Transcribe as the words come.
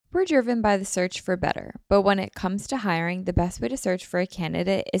We're driven by the search for better, but when it comes to hiring, the best way to search for a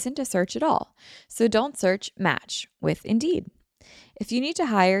candidate isn't to search at all. So don't search, match with Indeed. If you need to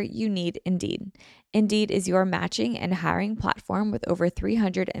hire, you need Indeed. Indeed is your matching and hiring platform with over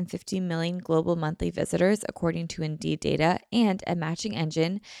 350 million global monthly visitors, according to Indeed data, and a matching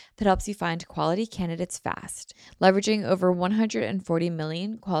engine that helps you find quality candidates fast. Leveraging over 140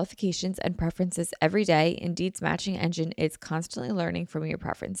 million qualifications and preferences every day, Indeed's matching engine is constantly learning from your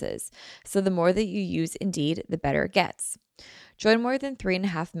preferences. So the more that you use Indeed, the better it gets. Join more than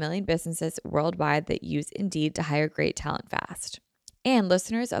 3.5 million businesses worldwide that use Indeed to hire great talent fast. And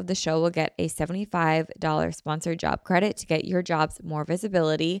listeners of the show will get a $75 sponsored job credit to get your jobs more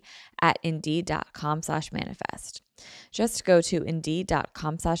visibility at Indeed.com/manifest. Just go to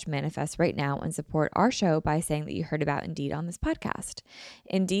Indeed.com/manifest right now and support our show by saying that you heard about Indeed on this podcast.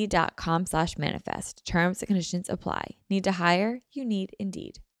 Indeed.com/manifest. Terms and conditions apply. Need to hire? You need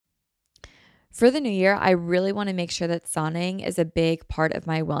Indeed. For the new year, I really want to make sure that sauning is a big part of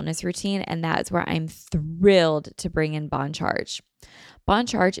my wellness routine, and that is where I'm thrilled to bring in Bon Charge. Bon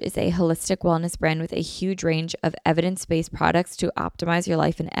Charge is a holistic wellness brand with a huge range of evidence-based products to optimize your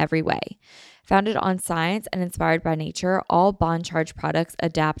life in every way. Founded on science and inspired by nature, all Bon Charge products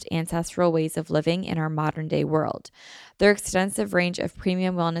adapt ancestral ways of living in our modern-day world. Their extensive range of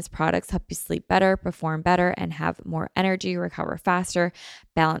premium wellness products help you sleep better, perform better, and have more energy, recover faster,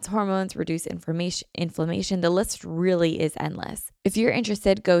 balance hormones, reduce inflammation. The list really is endless. If you're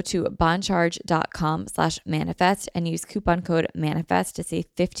interested, go to boncharge.com/manifest and use coupon code MANIFEST to save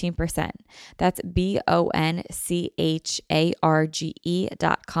 15%. That's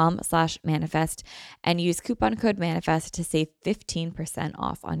BONCHARGE.com/manifest and use coupon code MANIFEST to save 15%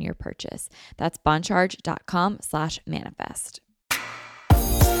 off on your purchase. That's boncharge.com/manifest.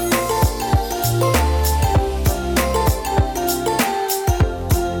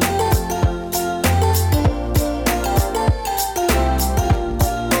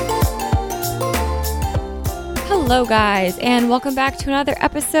 Hello guys, and welcome back to another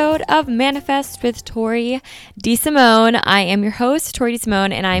episode of Manifest with Tori DeSimone. I am your host, Tori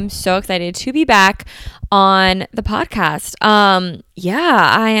DeSimone, and I'm so excited to be back on the podcast.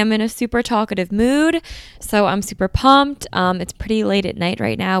 I am in a super talkative mood, so I'm super pumped. It's pretty late at night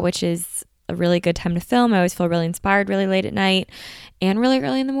right now, which is a really good time to film. I always feel really inspired really late at night and really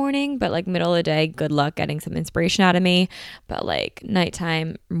early in the morning, but like middle of the day, good luck getting some inspiration out of me. But like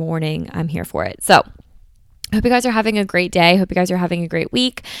nighttime, morning, I'm here for it. So hope you guys are having a great day. Hope you guys are having a great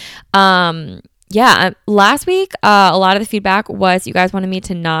week. Last week, a lot of the feedback was you guys wanted me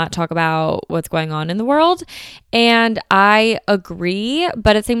to not talk about what's going on in the world. And I agree,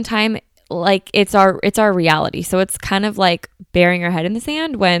 but at the same time, like it's our reality. So it's kind of like burying our head in the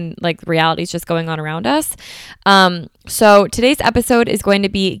sand when like reality is just going on around us. So today's episode is going to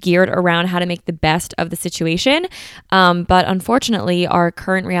be geared around how to make the best of the situation. But unfortunately, our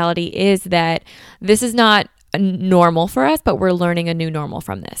current reality is that this is not normal for us, but we're learning a new normal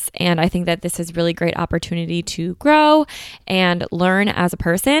from this. And I think that this is really great opportunity to grow and learn as a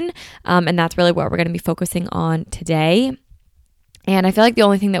person. And that's really what we're going to be focusing on today. And I feel like the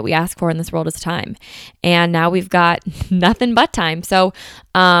only thing that we ask for in this world is time. And now we've got nothing but time. So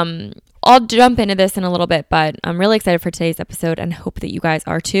I'll jump into this in a little bit, but I'm really excited for today's episode and hope that you guys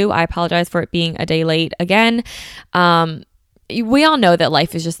are too. I apologize for it being a day late again. We all know that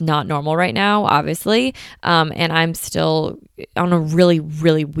life is just not normal right now, obviously. And I'm still on a really,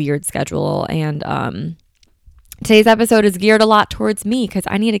 really weird schedule. And today's episode is geared a lot towards me because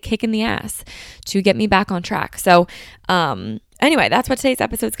I need a kick in the ass to get me back on track. So anyway, that's what today's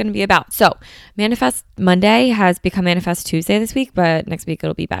episode is going to be about. So Manifest Monday has become Manifest Tuesday this week, but next week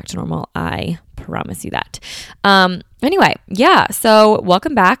it'll be back to normal. I promise you that. So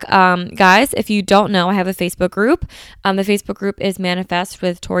welcome back. Guys, if you don't know, I have a Facebook group. The Facebook group is Manifest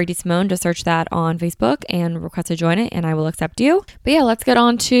with Tori DeSimone. Just search that on Facebook and request to join it and I will accept you. But yeah, let's get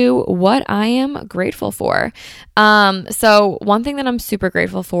on to what I am grateful for. So one thing that I'm super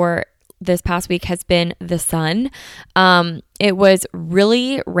grateful for this past week has been the sun. It was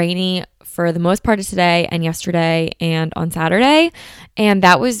really rainy for the most part of today and yesterday and on Saturday. And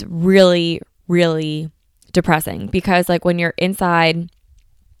that was really, really depressing because like when you're inside and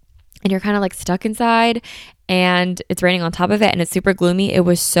you're kind of like stuck inside and it's raining on top of it and it's super gloomy. It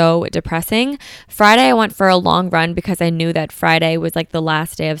was so depressing. Friday, I went for a long run because I knew that Friday was like the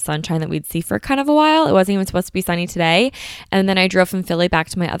last day of sunshine that we'd see for kind of a while. It wasn't even supposed to be sunny today. And then I drove from Philly back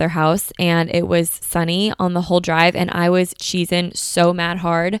to my other house and it was sunny on the whole drive and I was cheesing so mad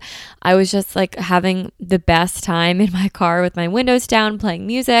hard. I was just like having the best time in my car with my windows down, playing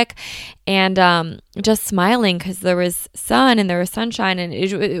music and just smiling because there was sun and there was sunshine and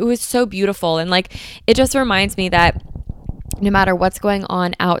it was so beautiful. And like, it just reminds me that no matter what's going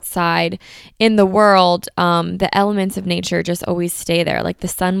on outside in the world, the elements of nature just always stay there. Like the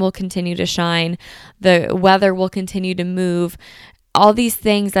sun will continue to shine, the weather will continue to move. All these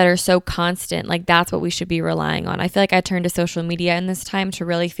things that are so constant, like that's what we should be relying on. I feel like I turned to social media in this time to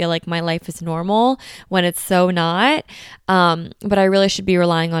really feel like my life is normal when it's so not. But I really should be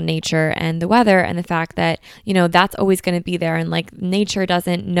relying on nature and the weather and the fact that, you know, that's always going to be there. And like nature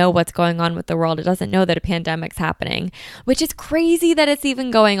doesn't know what's going on with the world. It doesn't know that a pandemic's happening, which is crazy that it's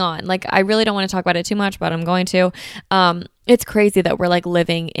even going on. Like I really don't want to talk about it too much, but I'm going to. It's crazy that we're like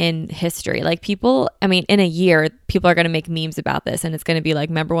living in history. Like people, I mean, in a year, people are going to make memes about this and it's going to be like,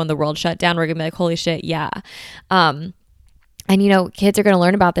 remember when the world shut down? We're going to be like, holy shit, yeah. And, you know, kids are going to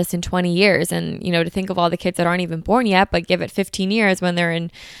learn about this in 20 years. And, you know, to think of all the kids that aren't even born yet, but give it 15 years when they're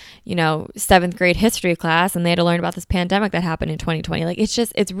in, you know, 7th grade history class and they had to learn about this pandemic that happened in 2020. Like,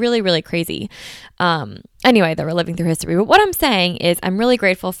 it's really, really crazy. Anyway, that we're living through history. But what I'm saying is I'm really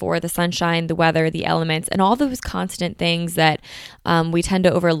grateful for the sunshine, the weather, the elements, and all those constant things that we tend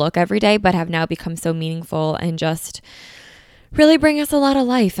to overlook every day, but have now become so meaningful and just really bring us a lot of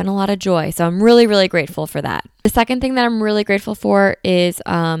life and a lot of joy. So I'm really, really grateful for that. The second thing that I'm really grateful for is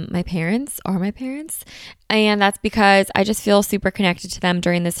my parents. And that's because I just feel super connected to them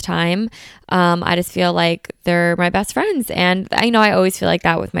during this time. I just feel like they're my best friends. And I know I always feel like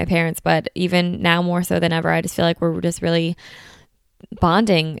that with my parents, but even now more so than ever, I just feel like we're just really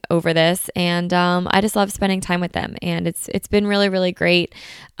bonding over this. And I just love spending time with them. And it's been really, really great.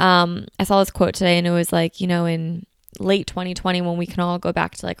 I saw this quote today and it was like, you know, in late 2020 when we can all go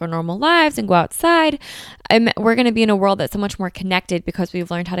back to like our normal lives and go outside, we're going to be in a world that's so much more connected because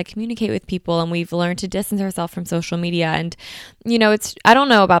we've learned how to communicate with people and we've learned to distance ourselves from social media. And you know, I don't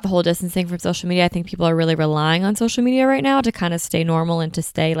know about the whole distancing from social media. I think people are really relying on social media right now to kind of stay normal and to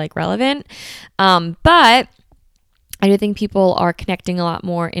stay like relevant. But I do think people are connecting a lot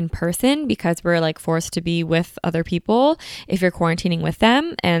more in person because we're like forced to be with other people if you're quarantining with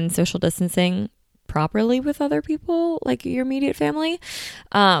them and social distancing properly with other people, like your immediate family.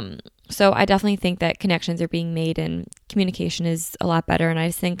 So I definitely think that connections are being made and communication is a lot better. And I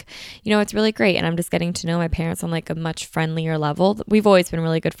just think, you know, it's really great. And I'm just getting to know my parents on like a much friendlier level. We've always been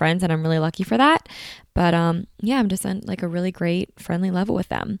really good friends and I'm really lucky for that. But yeah, I'm just on like a really great friendly level with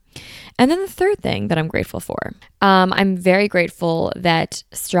them. And then the third thing that I'm grateful for, I'm very grateful that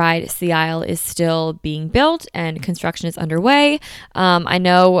Stride Sea Isle is still being built and construction is underway. I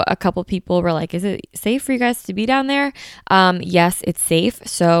know a couple people were like, is it safe for you guys to be down there? Yes, it's safe.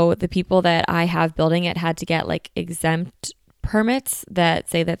 So the people that I have building it had to get like exempt permits that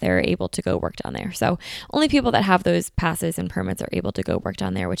say that they're able to go work down there. So only people that have those passes and permits are able to go work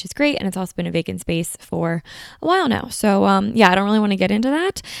down there, which is great. And it's also been a vacant space for a while now. So yeah, I don't really want to get into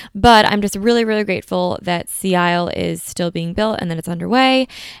that, but I'm just really, really grateful that Sea Isle is still being built and that it's underway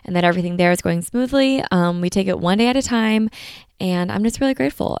and that everything there is going smoothly. We take it one day at a time. And I'm just really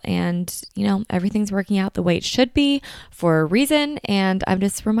grateful. And, you know, everything's working out the way it should be for a reason. And I'm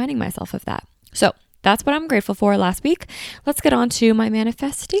just reminding myself of that. So that's what I'm grateful for last week. Let's get on to my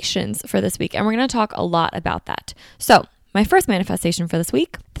manifestations for this week. And we're going to talk a lot about that. So my first manifestation for this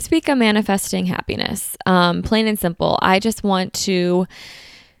week I'm manifesting happiness. Plain and simple. I just want to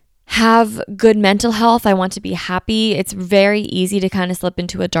have good mental health. I want to be happy. It's very easy to kind of slip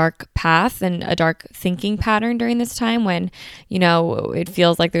into a dark path and a dark thinking pattern during this time when, you know, it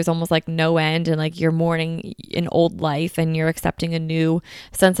feels like there's almost like no end and like you're mourning an old life and you're accepting a new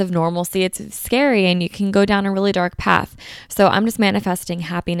sense of normalcy. It's scary and you can go down a really dark path. So I'm just manifesting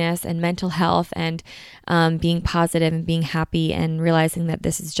happiness and mental health and being positive and being happy and realizing that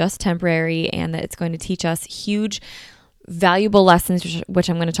this is just temporary and that it's going to teach us huge valuable lessons, which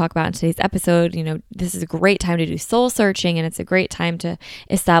I'm going to talk about in today's episode. You know, this is a great time to do soul searching and it's a great time to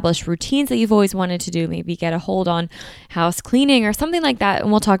establish routines that you've always wanted to do, maybe get a hold on house cleaning or something like that.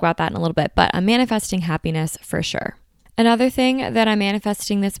 And we'll talk about that in a little bit, but I'm manifesting happiness for sure. Another thing that I'm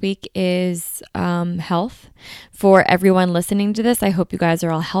manifesting this week is health. For everyone listening to this, I hope you guys are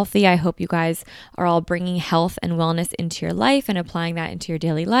all healthy. I hope you guys are all bringing health and wellness into your life and applying that into your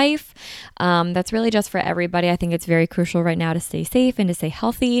daily life. That's really just for everybody. I think it's very crucial right now to stay safe and to stay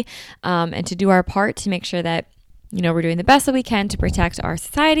healthy, and to do our part to make sure that we're doing the best that we can to protect our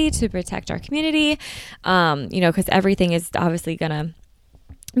society, to protect our community, because everything is obviously going to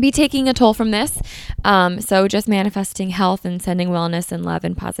be taking a toll from this. So just manifesting health and sending wellness and love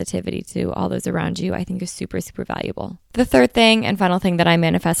and positivity to all those around you, I think is super, super valuable. The third thing and final thing that I'm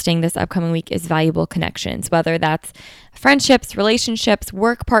manifesting this upcoming week is valuable connections, whether that's friendships, relationships,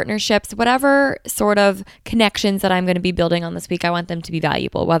 work partnerships, whatever sort of connections that I'm going to be building on this week. I want them to be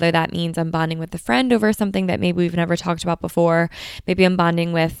valuable, whether that means I'm bonding with a friend over something that maybe we've never talked about before. Maybe I'm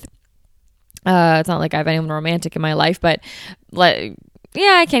bonding with, it's not like I have anyone romantic in my life, but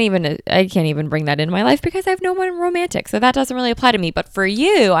I can't even bring that into my life because I have no one romantic. So that doesn't really apply to me. But for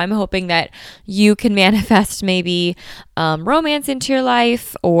you, I'm hoping that you can manifest maybe romance into your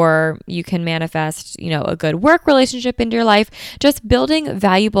life, or you can manifest, a good work relationship into your life. Just building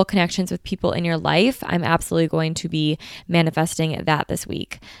valuable connections with people in your life. I'm absolutely going to be manifesting that this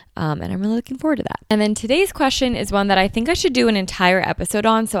week. And I'm really looking forward to that. And then today's question is one that I think I should do an entire episode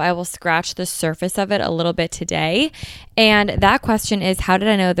on. So I will scratch the surface of it a little bit today. And that question is, how did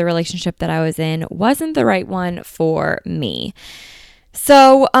I know the relationship that I was in wasn't the right one for me?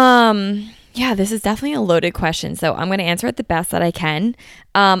 So, this is definitely a loaded question. So I'm going to answer it the best that I can.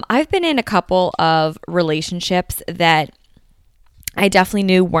 I've been in a couple of relationships that I definitely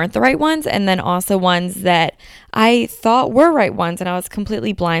knew weren't the right ones, and then also ones that I thought were right ones, and I was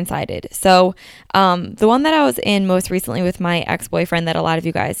completely blindsided. So the one that I was in most recently with my ex-boyfriend that a lot of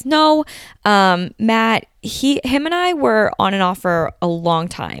you guys know, Matt, him and I were on and off for a long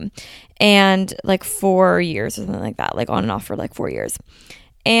time, and like 4 years or something like that, like on and off for like 4 years.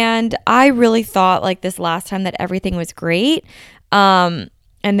 And I really thought like this last time that everything was great.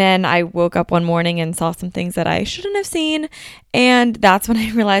 And then I woke up one morning and saw some things that I shouldn't have seen. And that's when I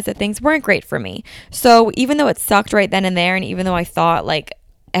realized that things weren't great for me. So even though it sucked right then and there, and even though I thought like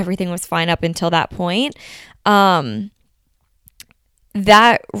everything was fine up until that point,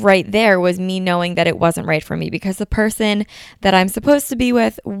 that right there was me knowing that it wasn't right for me, because the person that I'm supposed to be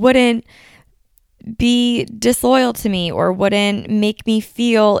with wouldn't be disloyal to me or wouldn't make me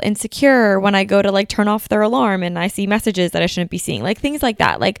feel insecure when I go to like turn off their alarm and I see messages that I shouldn't be seeing, like things like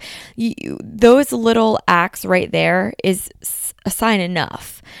that. Like those little acts right there is a sign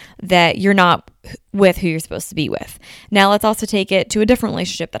enough that you're not with who you're supposed to be with. Now let's also take it to a different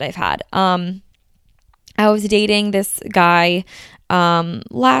relationship that I've had. I was dating this guy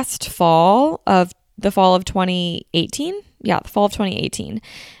last fall of 2018. Yeah, the fall of 2018.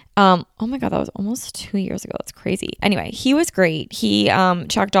 Oh my God, that was almost 2 years ago. That's crazy. Anyway, he was great. He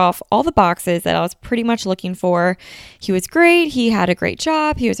checked off all the boxes that I was pretty much looking for. He was great. He had a great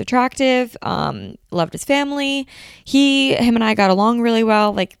job. He was attractive. Loved his family. Him and I got along really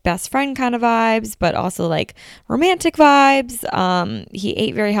well, like best friend kind of vibes, but also like romantic vibes. He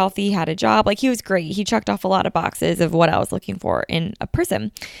ate very healthy, had a job. Like he was great. He checked off a lot of boxes of what I was looking for in a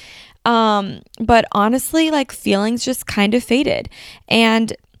person. But honestly, like feelings just kind of faded.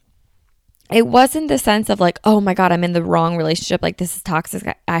 And it wasn't the sense of like, oh my God, I'm in the wrong relationship. Like this is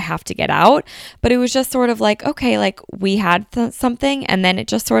toxic. I have to get out. But it was just sort of like, okay, like we had something and then it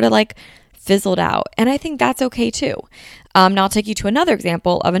just sort of like fizzled out. And I think that's okay too. Now I'll take you to another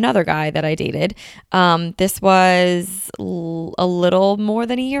example of another guy that I dated. This was a little more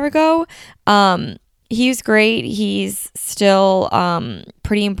than a year ago. He's great. He's still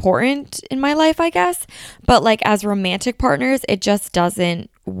pretty important in my life, I guess. But like as romantic partners, it just doesn't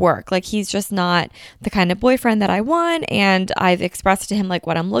work. Like he's just not the kind of boyfriend that I want, and I've expressed to him like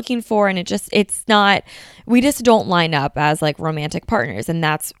what I'm looking for, and it's not, we just don't line up as like romantic partners, and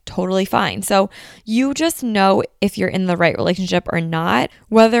that's totally fine. So you just know if you're in the right relationship or not,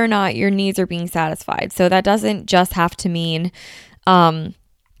 whether or not your needs are being satisfied. So that doesn't just have to mean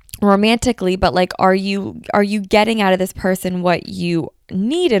romantically, but like are you getting out of this person what you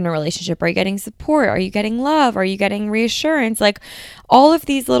need in a relationship? Are you getting support? Are you getting love? Are you getting reassurance? Like all of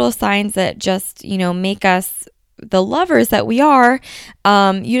these little signs that just, make us the lovers that we are.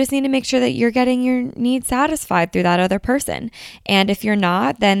 You just need to make sure that you're getting your needs satisfied through that other person. And if you're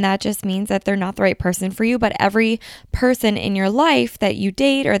not, then that just means that they're not the right person for you. But every person in your life that you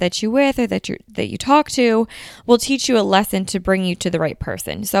date or that you with or that you talk to will teach you a lesson to bring you to the right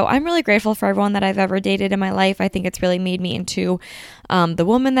person. So I'm really grateful for everyone that I've ever dated in my life. I think it's really made me into the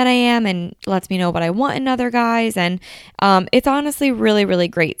woman that I am, and lets me know what I want in other guys. And it's honestly really, really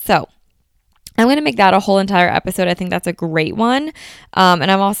great. So I'm going to make that a whole entire episode. I think that's a great one.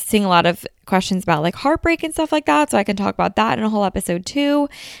 And I'm also seeing a lot of questions about like heartbreak and stuff like that. So I can talk about that in a whole episode too.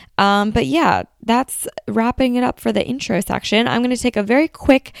 But yeah, that's wrapping it up for the intro section. I'm going to take a very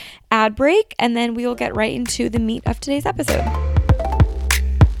quick ad break and then we will get right into the meat of today's episode.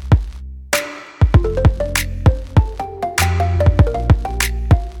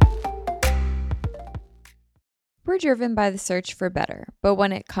 We're driven by the search for better, but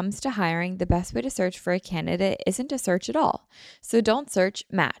when it comes to hiring, the best way to search for a candidate isn't to search at all. So don't search,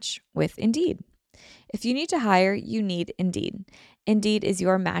 match with Indeed. If you need to hire, you need Indeed. Indeed is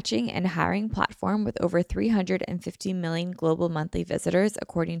your matching and hiring platform with over 350 million global monthly visitors,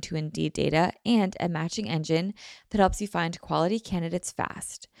 according to Indeed data, and a matching engine that helps you find quality candidates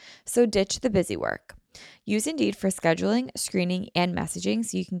fast. So ditch the busy work. Use Indeed for scheduling, screening, and messaging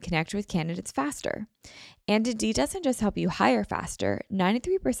so you can connect with candidates faster. And Indeed doesn't just help you hire faster.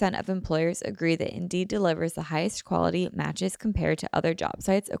 93% of employers agree that Indeed delivers the highest quality matches compared to other job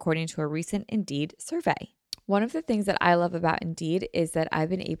sites, according to a recent Indeed survey. One of the things that I love about Indeed is that I've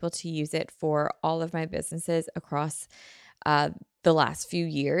been able to use it for all of my businesses across the last few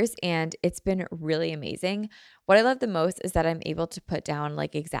years, and it's been really amazing. What I love the most is that I'm able to put down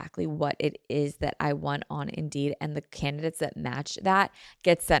like exactly what it is that I want on Indeed, and the candidates that match that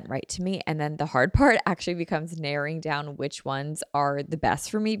get sent right to me. And then the hard part actually becomes narrowing down which ones are the best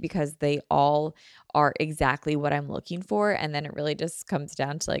for me, because they all are exactly what I'm looking for. And then it really just comes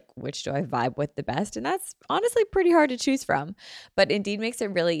down to like, which do I vibe with the best? And that's honestly pretty hard to choose from. But Indeed makes it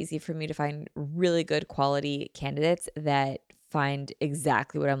really easy for me to find really good quality candidates that find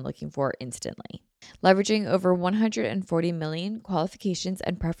exactly what I'm looking for instantly. Leveraging over 140 million qualifications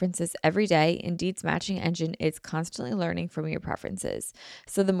and preferences every day, Indeed's matching engine is constantly learning from your preferences.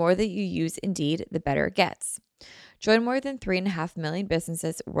 So the more that you use Indeed, the better it gets. Join more than 3.5 million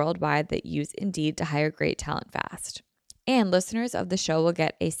businesses worldwide that use Indeed to hire great talent fast. And listeners of the show will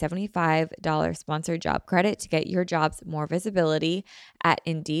get a $75 sponsored job credit to get your jobs more visibility at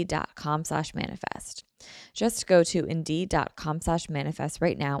Indeed.com/manifest. Just go to Indeed.com/manifest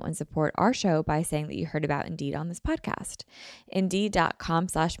right now and support our show by saying that you heard about Indeed on this podcast.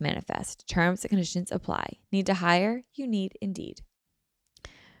 Indeed.com/manifest. Terms and conditions apply. Need to hire? You need Indeed.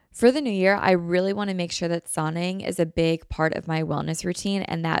 For the new year, I really want to make sure that sauning is a big part of my wellness routine,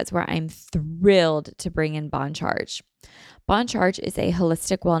 and that is where I'm thrilled to bring in Bon Charge. Bon Charge is a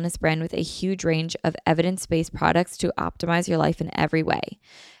holistic wellness brand with a huge range of evidence-based products to optimize your life in every way.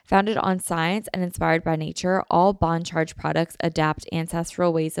 Founded on science and inspired by nature, all Bon Charge products adapt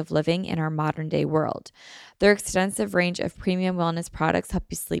ancestral ways of living in our modern day world. Their extensive range of premium wellness products help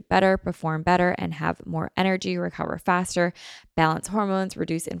you sleep better, perform better, and have more energy, recover faster, balance hormones,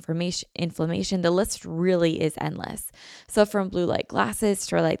 reduce inflammation. The list really is endless. So from blue light glasses,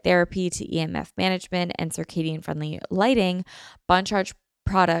 starlight therapy, to EMF management and circadian friendly lighting, Bon Charge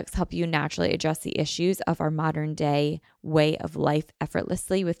products help you naturally adjust the issues of our modern day way of life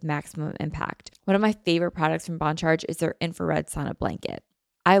effortlessly with maximum impact. One of my favorite products from Bon Charge is their infrared sauna blanket.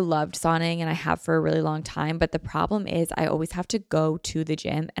 I loved sauning and I have for a really long time, but the problem is I always have to go to the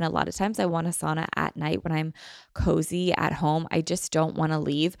gym, and a lot of times I want a sauna at night when I'm cozy at home. I just don't want to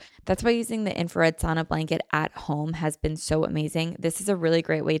leave. That's why using the infrared sauna blanket at home has been so amazing. This is a really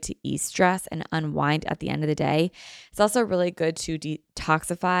great way to ease stress and unwind at the end of the day. It's also really good to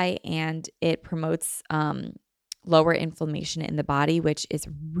detoxify, and it promotes lower inflammation in the body, which is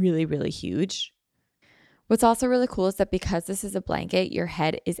really, really huge. What's also really cool is that because this is a blanket, your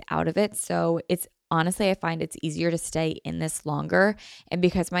head is out of it. So it's honestly, I find it's easier to stay in this longer. And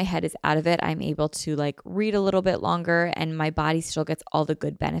because my head is out of it, I'm able to like read a little bit longer, and my body still gets all the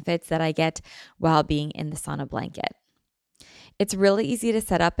good benefits that I get while being in the sauna blanket. It's really easy to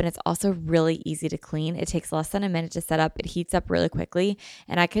set up, and it's also really easy to clean. It takes less than a minute to set up. It heats up really quickly,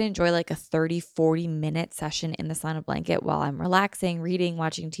 and I can enjoy like a 30-40 minute session in the sauna blanket while I'm relaxing, reading,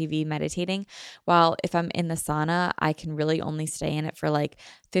 watching TV, meditating. While if I'm in the sauna, I can really only stay in it for like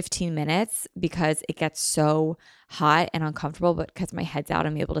 15 minutes because it gets so hot and uncomfortable, but because my head's out,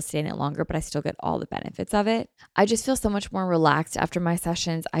 I'm able to stay in it longer, but I still get all the benefits of it. I just feel so much more relaxed after my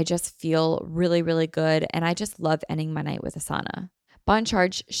sessions. I just feel really, really good, and I just love ending my night with a sauna. Bon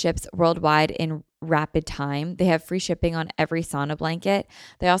Charge ships worldwide in rapid time. They have free shipping on every sauna blanket.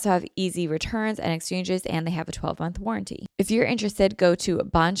 They also have easy returns and exchanges, and they have a 12-month warranty. If you're interested, go to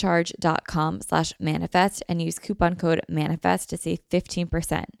boncharge.com/manifest and use coupon code manifest to save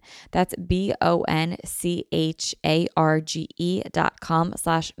 15%. That's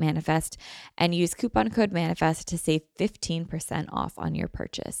BONCHARGE.com/manifest and use coupon code manifest to save 15% off on your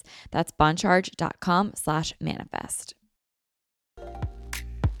purchase. That's boncharge.com/manifest.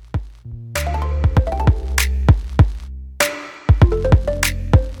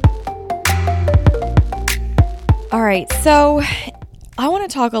 right, so I want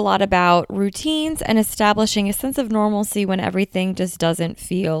to talk a lot about routines and establishing a sense of normalcy when everything just doesn't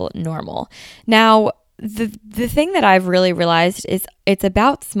feel normal. Now, the thing that I've really realized is it's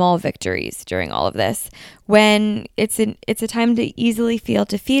about small victories during all of this. When it's a time to easily feel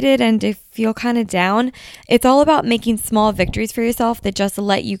defeated and to feel kind of down, it's all about making small victories for yourself that just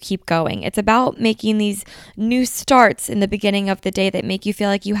let you keep going. It's about making these new starts in the beginning of the day that make you feel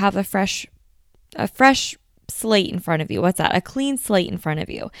like you have a fresh slate in front of you. What's that? A clean slate in front of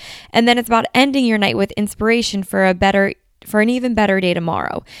you. And then it's about ending your night with inspiration for an even better day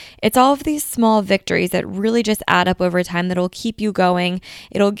tomorrow. It's all of these small victories that really just add up over time that'll keep you going.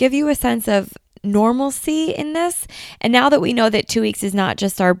 It'll give you a sense of normalcy in this. And now that we know that 2 weeks is not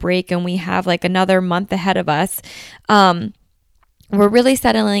just our break and we have like another month ahead of us, we're really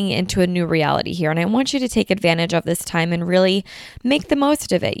settling into a new reality here. And I want you to take advantage of this time and really make the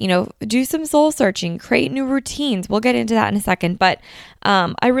most of it. Do some soul searching, create new routines. We'll get into that in a second. But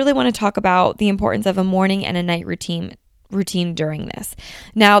I really want to talk about the importance of a morning and a night routine during this.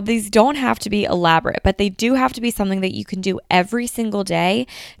 Now, these don't have to be elaborate, but they do have to be something that you can do every single day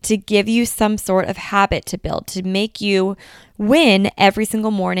to give you some sort of habit to build, to make you win every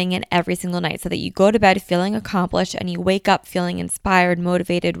single morning and every single night so that you go to bed feeling accomplished and you wake up feeling inspired,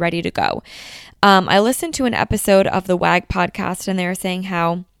 motivated, ready to go. I listened to an episode of the WAG podcast and they were saying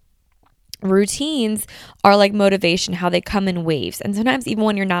how routines are like motivation, how they come in waves. And sometimes even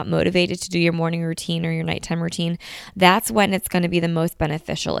when you're not motivated to do your morning routine or your nighttime routine, that's when it's going to be the most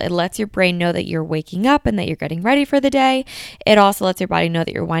beneficial. It lets your brain know that you're waking up and that you're getting ready for the day. It also lets your body know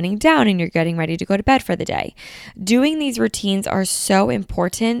that you're winding down and you're getting ready to go to bed for the day. Doing these routines are so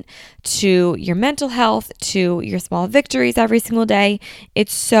important to your mental health, to your small victories every single day.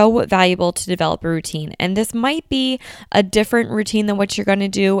 It's so valuable to develop a routine. And this might be a different routine than what you're going to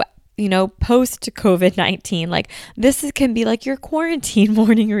do post COVID-19. Like can be like your quarantine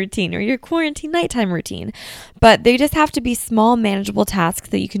morning routine or your quarantine nighttime routine. But they just have to be small, manageable tasks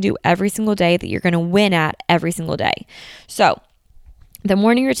that you can do every single day that you're going to win at every single day. So the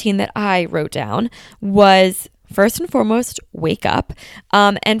morning routine that I wrote down was, first and foremost, wake up.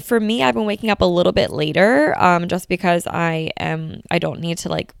 And for me, I've been waking up a little bit later, just because I don't need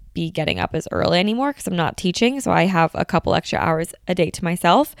to be getting up as early anymore because I'm not teaching. So I have a couple extra hours a day to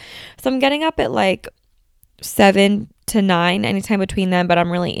myself. So I'm getting up at 7 to 9, anytime between them, but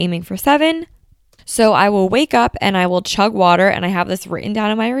I'm really aiming for 7. So I will wake up and I will chug water, and I have this written down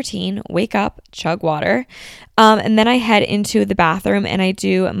in my routine: wake up, chug water. And then I head into the bathroom and I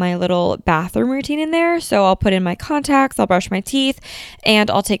do my little bathroom routine in there. So I'll put in my contacts, I'll brush my teeth, and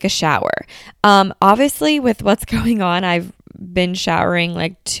I'll take a shower. Obviously with what's going on, I've been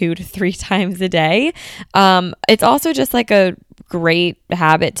showering 2 to 3 times a day. It's also just a great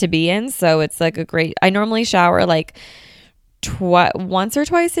habit to be in. So it's I normally shower once or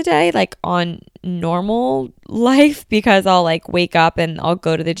twice a day, on normal life, because I'll wake up and I'll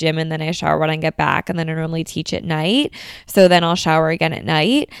go to the gym and then I shower when I get back, and then I normally teach at night, so then I'll shower again at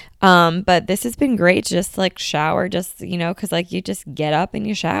night. But this has been great to just shower, just because you just get up and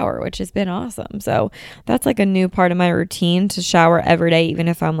you shower, which has been awesome. So that's a new part of my routine, to shower every day, even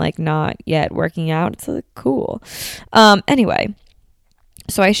if I'm not yet working out. It's cool. Anyway,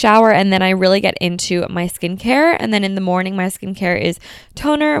 so I shower and then I really get into my skincare. And then in the morning, my skincare is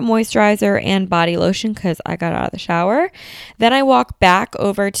toner, moisturizer, and body lotion because I got out of the shower. Then I walk back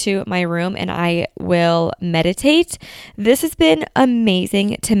over to my room and I will meditate. This has been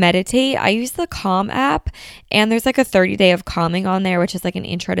amazing to meditate. I use the Calm app, and there's a 30-day of calming on there, which is an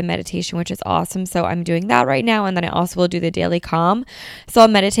intro to meditation, which is awesome. So I'm doing that right now. And then I also will do the daily calm. So I'll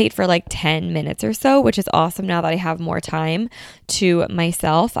meditate for 10 minutes or so, which is awesome now that I have more time to myself.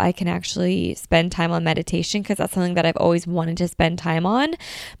 I can actually spend time on meditation because that's something that I've always wanted to spend time on,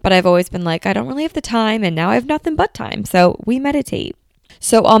 but I've always been I don't really have the time, and now I have nothing but time. So we meditate.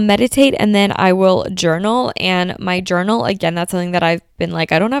 So I'll meditate and then I will journal. And my journal, again, that's something that I've been I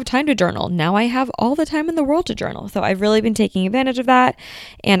don't have time to journal. Now I have all the time in the world to journal. So I've really been taking advantage of that,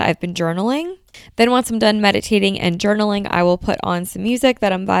 and I've been journaling. Then once I'm done meditating and journaling, I will put on some music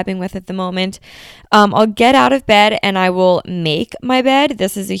that I'm vibing with at the moment. I'll get out of bed and I will make my bed.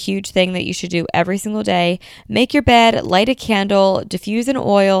 This is a huge thing that you should do every single day. Make your bed, light a candle, diffuse an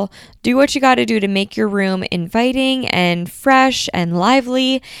oil, do what you got to do to make your room inviting and fresh and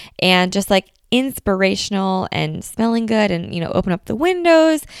lively, and just inspirational and smelling good, and, open up the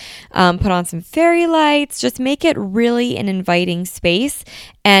windows, put on some fairy lights, just make it really an inviting space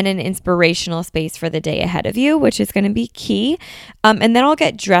and an inspirational space for the day ahead of you, which is going to be key. And then I'll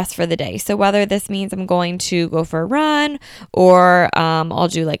get dressed for the day. So whether this means I'm going to go for a run or I'll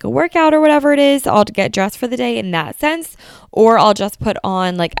do like a workout or whatever it is, I'll get dressed for the day in that sense, or I'll just put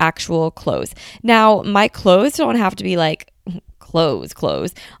on like actual clothes. Now, my clothes don't have to be like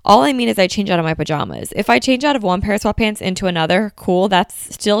clothes. All I mean is I change out of my pajamas. If I change out of one pair of sweatpants into another, cool,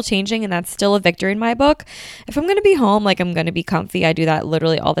 that's still changing and that's still a victory in my book. If I'm going to be home, like I'm going to be comfy, I do that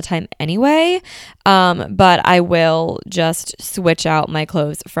literally all the time anyway. But I will just switch out my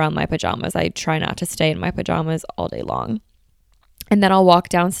clothes from my pajamas. I try not to stay in my pajamas all day long. And then I'll walk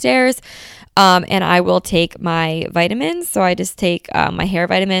downstairs and I will take my vitamins. So I just take my hair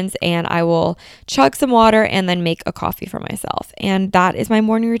vitamins and I will chug some water and then make a coffee for myself. And that is my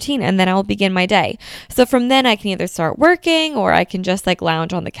morning routine. And then I'll begin my day. So from then I can either start working, or I can just like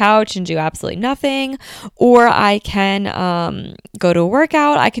lounge on the couch and do absolutely nothing, or I can go to a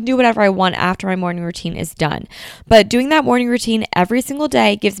workout. I can do whatever I want after my morning routine is done. But doing that morning routine every single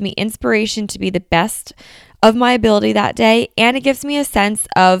day gives me inspiration to be the best of my ability that day, and it gives me a sense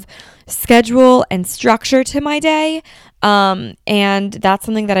of schedule and structure to my day, and that's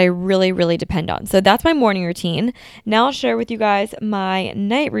something that I really, really depend on. So that's my morning routine. Now I'll share with you guys my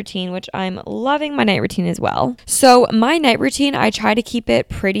night routine, which I'm loving my night routine as well. So my night routine, I try to keep it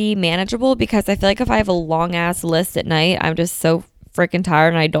pretty manageable because I feel like if I have a long ass list at night, I'm just so freaking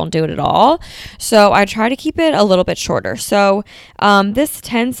tired and I don't do it at all. So I try to keep it a little bit shorter. So this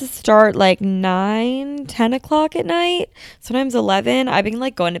tends to start like 9-10 o'clock at night, sometimes 11. I've been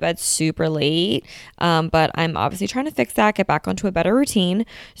like going to bed super late, but I'm obviously trying to fix that, get back onto a better routine.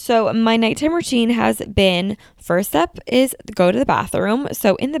 So my nighttime routine has been, first step is go to the bathroom.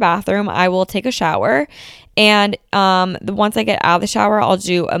 So in the bathroom, I will take a shower. And once I get out of the shower, I'll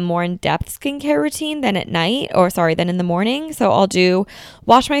do a more in-depth skincare routine than in the morning. So I'll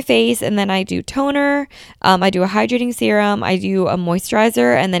wash my face, and then I do toner. I do a hydrating serum. I do a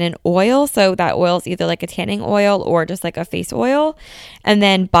moisturizer, and then an oil. So that oil is either like a tanning oil or just like a face oil, and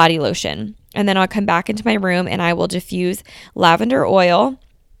then body lotion. And then I'll come back into my room and I will diffuse lavender oil.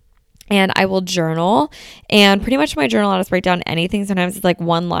 And I will journal, and pretty much my journal, I'll just write down anything. Sometimes it's like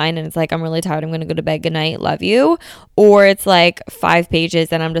one line and it's like, I'm really tired, I'm going to go to bed, good night, love you. Or it's like 5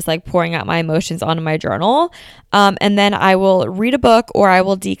 pages and I'm just like pouring out my emotions onto my journal. And then I will read a book, or I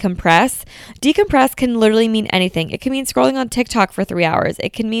will decompress. Decompress can literally mean anything. It can mean scrolling on TikTok for 3 hours.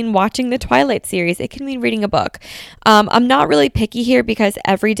 It can mean watching the Twilight series. It can mean reading a book. I'm not really picky here because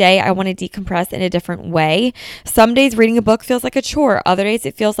every day I want to decompress in a different way. Some days reading a book feels like a chore. Other days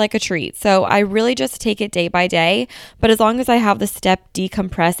it feels like a treat. So I really just take it day by day. But as long as I have the step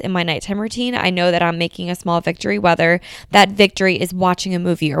decompress in my nighttime routine, I know that I'm making a small victory, whether that victory is watching a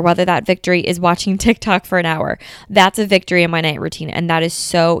movie or whether that victory is watching TikTok for an hour. That's a victory in my night routine, and that is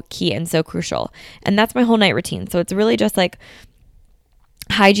so key and so crucial. And that's my whole night routine. So it's really just like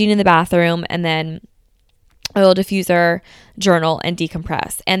hygiene in the bathroom, and then oil diffuser, journal, and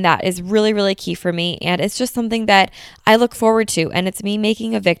decompress. And that is really, really key for me. And it's just something that I look forward to. And it's me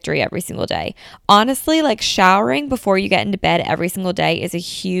making a victory every single day. Honestly, like showering before you get into bed every single day is a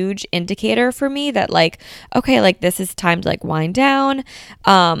huge indicator for me that like, okay, like this is time to like wind down.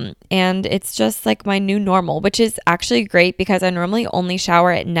 And it's just like my new normal, which is actually great because I normally only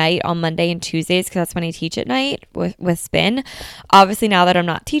shower at night on Monday and Tuesdays because that's when I teach at night with spin. Obviously, now that I'm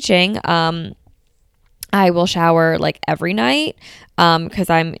not teaching, I will shower like every night because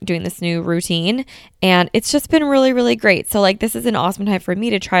I'm doing this new routine, and it's just been really, really great. So like this is an awesome time for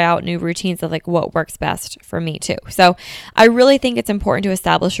me to try out new routines of like what works best for me too. So I really think it's important to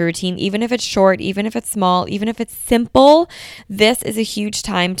establish a routine, even if it's short, even if it's small, even if it's simple. This is a huge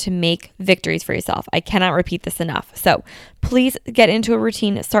time to make victories for yourself. I cannot repeat this enough. So please get into a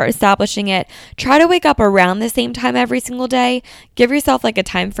routine, start establishing it. Try to wake up around the same time every single day. Give yourself like a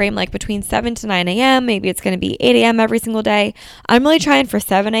time frame, like between 7 to 9 a.m. Maybe it's going to be 8 a.m. every single day. I'm really trying for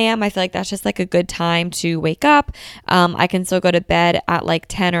 7 a.m. I feel like that's just like a good time to wake up. I can still go to bed at like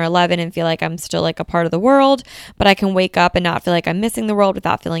 10 or 11 and feel like I'm still like a part of the world, but I can wake up and not feel like I'm missing the world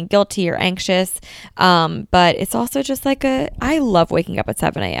without feeling guilty or anxious. But it's also just like I love waking up at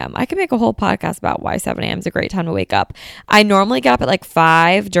 7 a.m. I can make a whole podcast about why 7 a.m. is a great time to wake up. I normally get up at like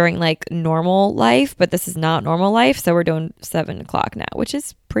 5 during like normal life, but this is not normal life. So we're doing 7 o'clock now, which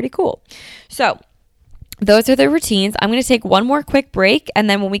is pretty cool. So those are the routines. I'm going to take one more quick break. And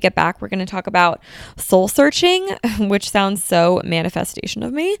then when we get back, we're going to talk about soul searching, which sounds so manifestation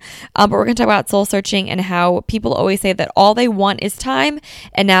of me. But we're going to talk about soul searching and how people always say that all they want is time.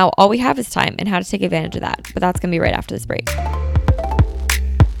 And now all we have is time, and how to take advantage of that. But that's going to be right after this break.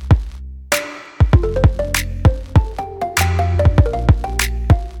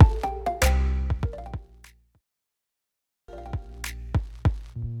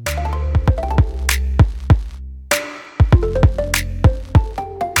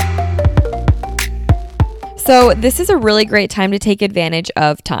 So this is a really great time to take advantage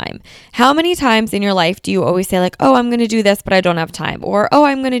of time. How many times in your life do you always say like, oh, I'm going to do this, but I don't have time? Or, oh,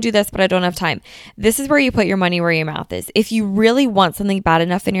 I'm going to do this, but I don't have time. This is where you put your money where your mouth is. If you really want something bad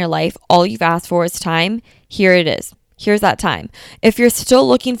enough in your life, all you've asked for is time. Here it is. Here's that time. If you're still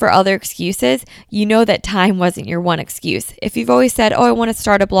looking for other excuses, you know that time wasn't your one excuse. If you've always said, oh, I want to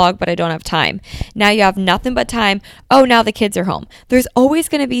start a blog, but I don't have time. Now you have nothing but time. Oh, now the kids are home. There's always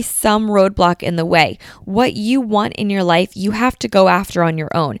going to be some roadblock in the way. What you want in your life, you have to go after on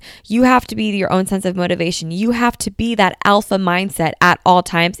your own. You have to be your own sense of motivation. You have to be that alpha mindset at all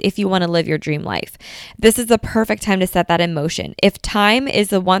times if you want to live your dream life. This is the perfect time to set that in motion. If time is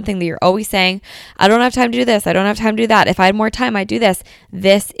the one thing that you're always saying, I don't have time to do this, I don't have time to do that. If I had more time, I'd do this.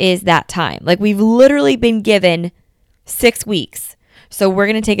 This is that time. Like, we've literally been given 6 weeks. So we're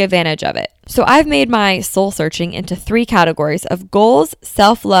going to take advantage of it. So I've made my soul searching into 3 categories of goals,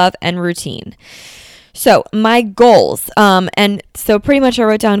 self-love, and routine. So my goals, and so pretty much I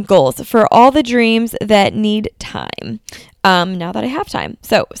wrote down goals for all the dreams that need time. Now that I have time.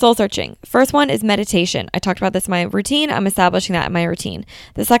 So soul searching. First one is meditation. I talked about this in my routine. I'm establishing that in my routine.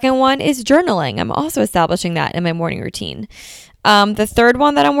 The second one is journaling. I'm also establishing that in my morning routine. The third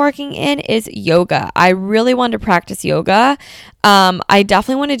one that I'm working in is yoga. I really want to practice yoga. I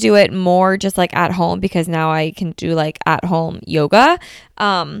definitely want to do it more just like at home, because now I can do like at home yoga.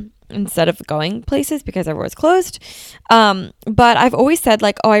 Instead of going places because everyone's closed. But I've always said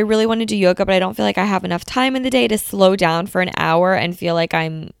like, oh, I really want to do yoga, but I don't feel like I have enough time in the day to slow down for an hour and feel like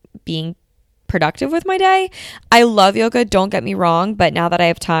I'm being productive with my day. I love yoga, don't get me wrong, but now that I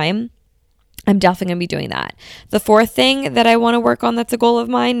have time, I'm definitely going to be doing that. The fourth thing that I want to work on that's a goal of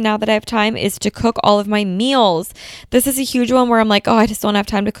mine now that I have time is to cook all of my meals. This is a huge one where I'm like, oh, I just don't have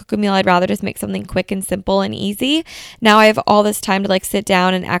time to cook a meal. I'd rather just make something quick and simple and easy. Now I have all this time to like sit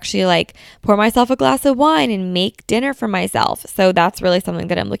down and actually like pour myself a glass of wine and make dinner for myself. So that's really something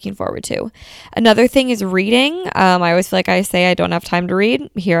that I'm looking forward to. Another thing is reading. I always feel like I say I don't have time to read.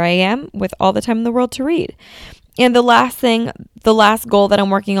 Here I am with all the time in the world to read. And the last goal that I'm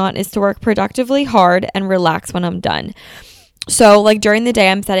working on is to work productively hard and relax when I'm done. So like during the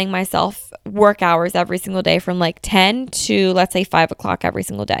day, I'm setting myself work hours every single day from like 10 to let's say 5 o'clock every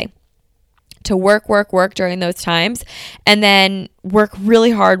single day to work during those times, and then work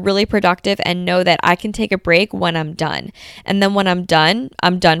really hard, really productive, and know that I can take a break when I'm done. And then when I'm done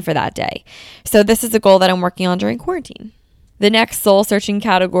for that day. So this is a goal that I'm working on during quarantine. The next soul searching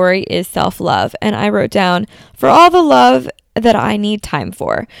category is self-love. And I wrote down, for all the love that I need time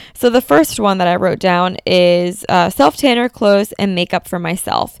for. So the first one that I wrote down is self-tanner clothes and makeup for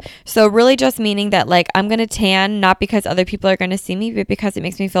myself. So really just meaning that like I'm going to tan not because other people are going to see me, but because it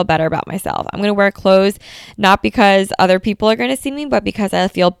makes me feel better about myself. I'm going to wear clothes not because other people are going to see me, but because I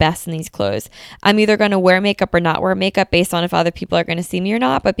feel best in these clothes. I'm either going to wear makeup or not wear makeup based on if other people are going to see me or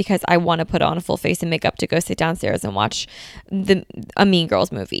not, but because I want to put on a full face of makeup to go sit downstairs and watch a Mean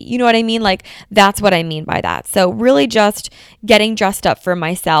Girls movie. You know what I mean? Like that's what I mean by that. So really just getting dressed up for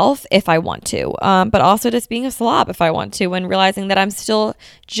myself if I want to, but also just being a slob if I want to, and realizing that I'm still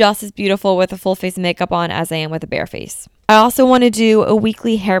just as beautiful with a full face of makeup on as I am with a bare face. I also want to do a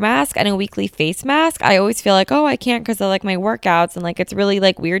weekly hair mask and a weekly face mask. I always feel like, oh, I can't because of like my workouts and like it's really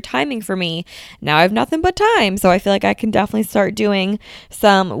like weird timing for me. Now I have nothing but time. So I feel like I can definitely start doing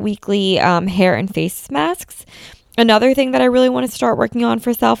some weekly hair and face masks. Another thing that I really want to start working on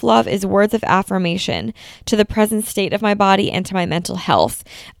for self-love is words of affirmation to the present state of my body and to my mental health.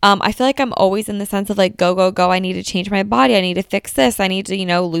 I feel like I'm always in the sense of like, go, go, go. I need to change my body. I need to fix this. I need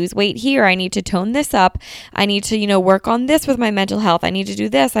to, lose weight here. I need to tone this up. I need to, work on this with my mental health. I need to do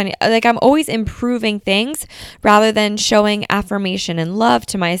this. I'm always improving things rather than showing affirmation and love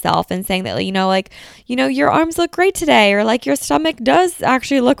to myself and saying that, your arms look great today, or like your stomach does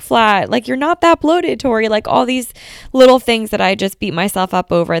actually look flat. Like you're not that bloated, Tori. Like all these little things that I just beat myself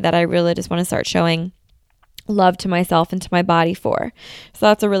up over that I really just want to start showing love to myself and to my body for. So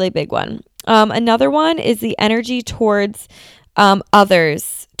that's a really big one. Another one is the energy towards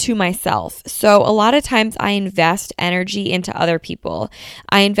others to myself. So a lot of times I invest energy into other people.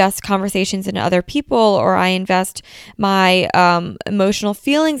 I invest conversations into other people, or I invest my emotional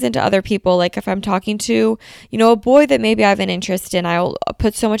feelings into other people. Like if I'm talking to, a boy that maybe I have an interest in, I'll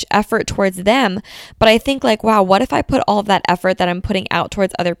put so much effort towards them. But I think like, wow, what if I put all of that effort that I'm putting out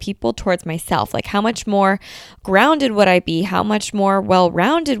towards other people towards myself? Like how much more grounded would I be? How much more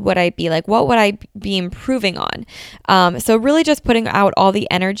well-rounded would I be? Like what would I be improving on? So really just putting out all the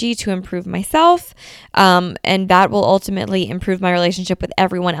energy to improve myself. And that will ultimately improve my relationship with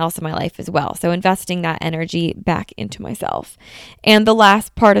everyone else in my life as well. So investing that energy back into myself. And the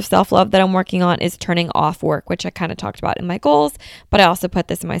last part of self-love that I'm working on is turning off work, which I kind of talked about in my goals, but I also put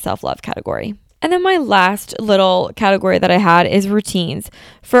this in my self-love category. And then my last little category that I had is routines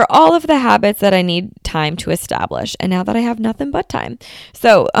for all of the habits that I need time to establish. And now that I have nothing but time.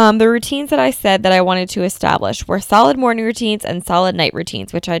 So the routines that I said that I wanted to establish were solid morning routines and solid night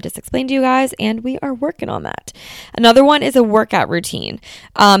routines, which I just explained to you guys, and we are working on that. Another one is a workout routine.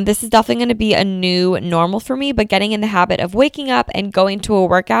 This is definitely going to be a new normal for me, but getting in the habit of waking up and going to a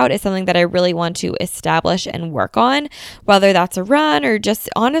workout is something that I really want to establish and work on, whether that's a run or just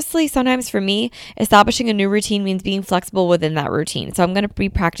honestly, sometimes for me, establishing a new routine means being flexible within that routine. So I'm going to be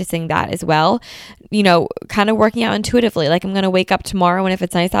practicing that as well, kind of working out intuitively. Like I'm going to wake up tomorrow, and if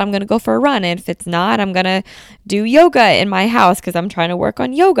it's nice out, I'm going to go for a run. And if it's not, I'm going to do yoga in my house because I'm trying to work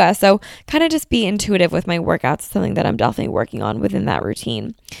on yoga. So kind of just be intuitive with my workouts, something that I'm definitely working on within that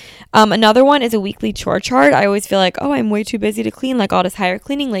routine. Another one is a weekly chore chart. I always feel like, oh, I'm way too busy to clean. Like I'll just hire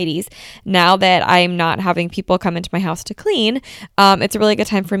cleaning ladies. Now that I'm not having people come into my house to clean, it's a really good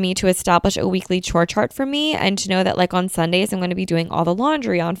time for me to establish a weekly chore chart for me, and to know that like on Sundays I'm going to be doing all the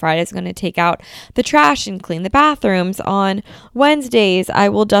laundry. On Fridays I'm going to take out the trash and clean the bathrooms. On Wednesdays I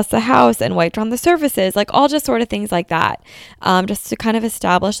will dust the house and wipe down the surfaces, like all just sort of things like that, just to kind of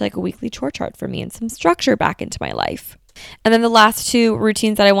establish like a weekly chore chart for me and some structure back into my life. And then the last two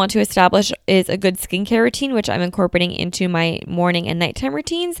routines that I want to establish is a good skincare routine, which I'm incorporating into my morning and nighttime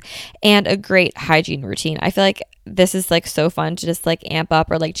routines, and a great hygiene routine. I feel like this is like so fun to just like amp up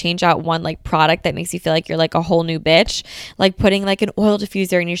or like change out one like product that makes you feel like you're like a whole new bitch. Like putting like an oil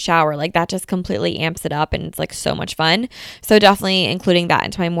diffuser in your shower, like that just completely amps it up, and it's like so much fun. So definitely including that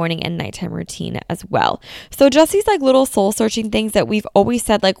into my morning and nighttime routine as well. So just these like little soul searching things that we've always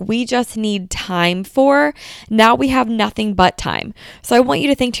said like we just need time for. Now we have nothing but time. So I want you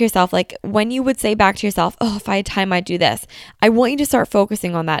to think to yourself, like when you would say back to yourself, oh, if I had time, I'd do this. I want you to start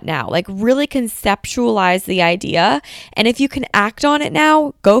focusing on that now. Like really conceptualize the idea. And if you can act on it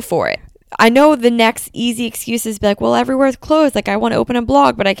now, go for it. I know the next easy excuse is be like, well, everywhere's closed. Like I want to open a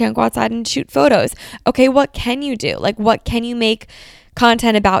blog, but I can't go outside and shoot photos. Okay, what can you do? Like what can you make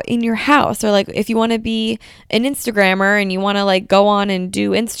content about in your house? Or like if you want to be an Instagrammer and you want to like go on and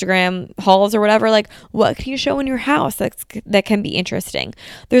do Instagram hauls or whatever, like what can you show in your house that can be interesting?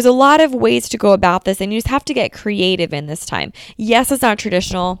 There's a lot of ways to go about this, and you just have to get creative in this time. Yes, it's not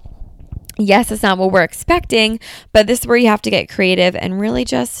traditional. Yes, it's not what we're expecting, but this is where you have to get creative and really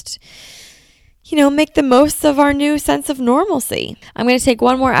just, make the most of our new sense of normalcy. I'm going to take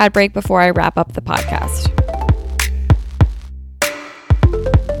one more ad break before I wrap up the podcast.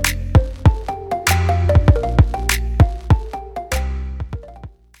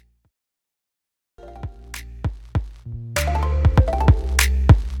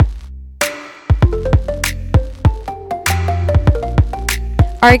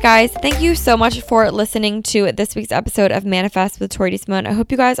 All right, guys, thank you so much for listening to this week's episode of Manifest with Tori DeSimone. I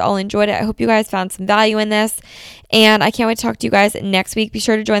hope you guys all enjoyed it. I hope you guys found some value in this, and I can't wait to talk to you guys next week. Be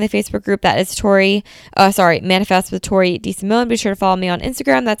sure to join the Facebook group that is Manifest with Tori DeSimone. Be sure to follow me on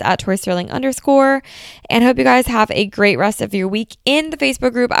Instagram. That's at @ToriSterling_. And hope you guys have a great rest of your week in the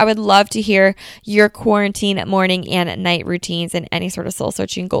Facebook group. I would love to hear your quarantine morning and night routines and any sort of soul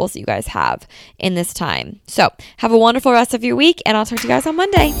searching goals that you guys have in this time. So have a wonderful rest of your week, and I'll talk to you guys on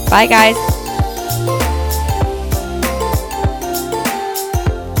Monday. Bye, guys.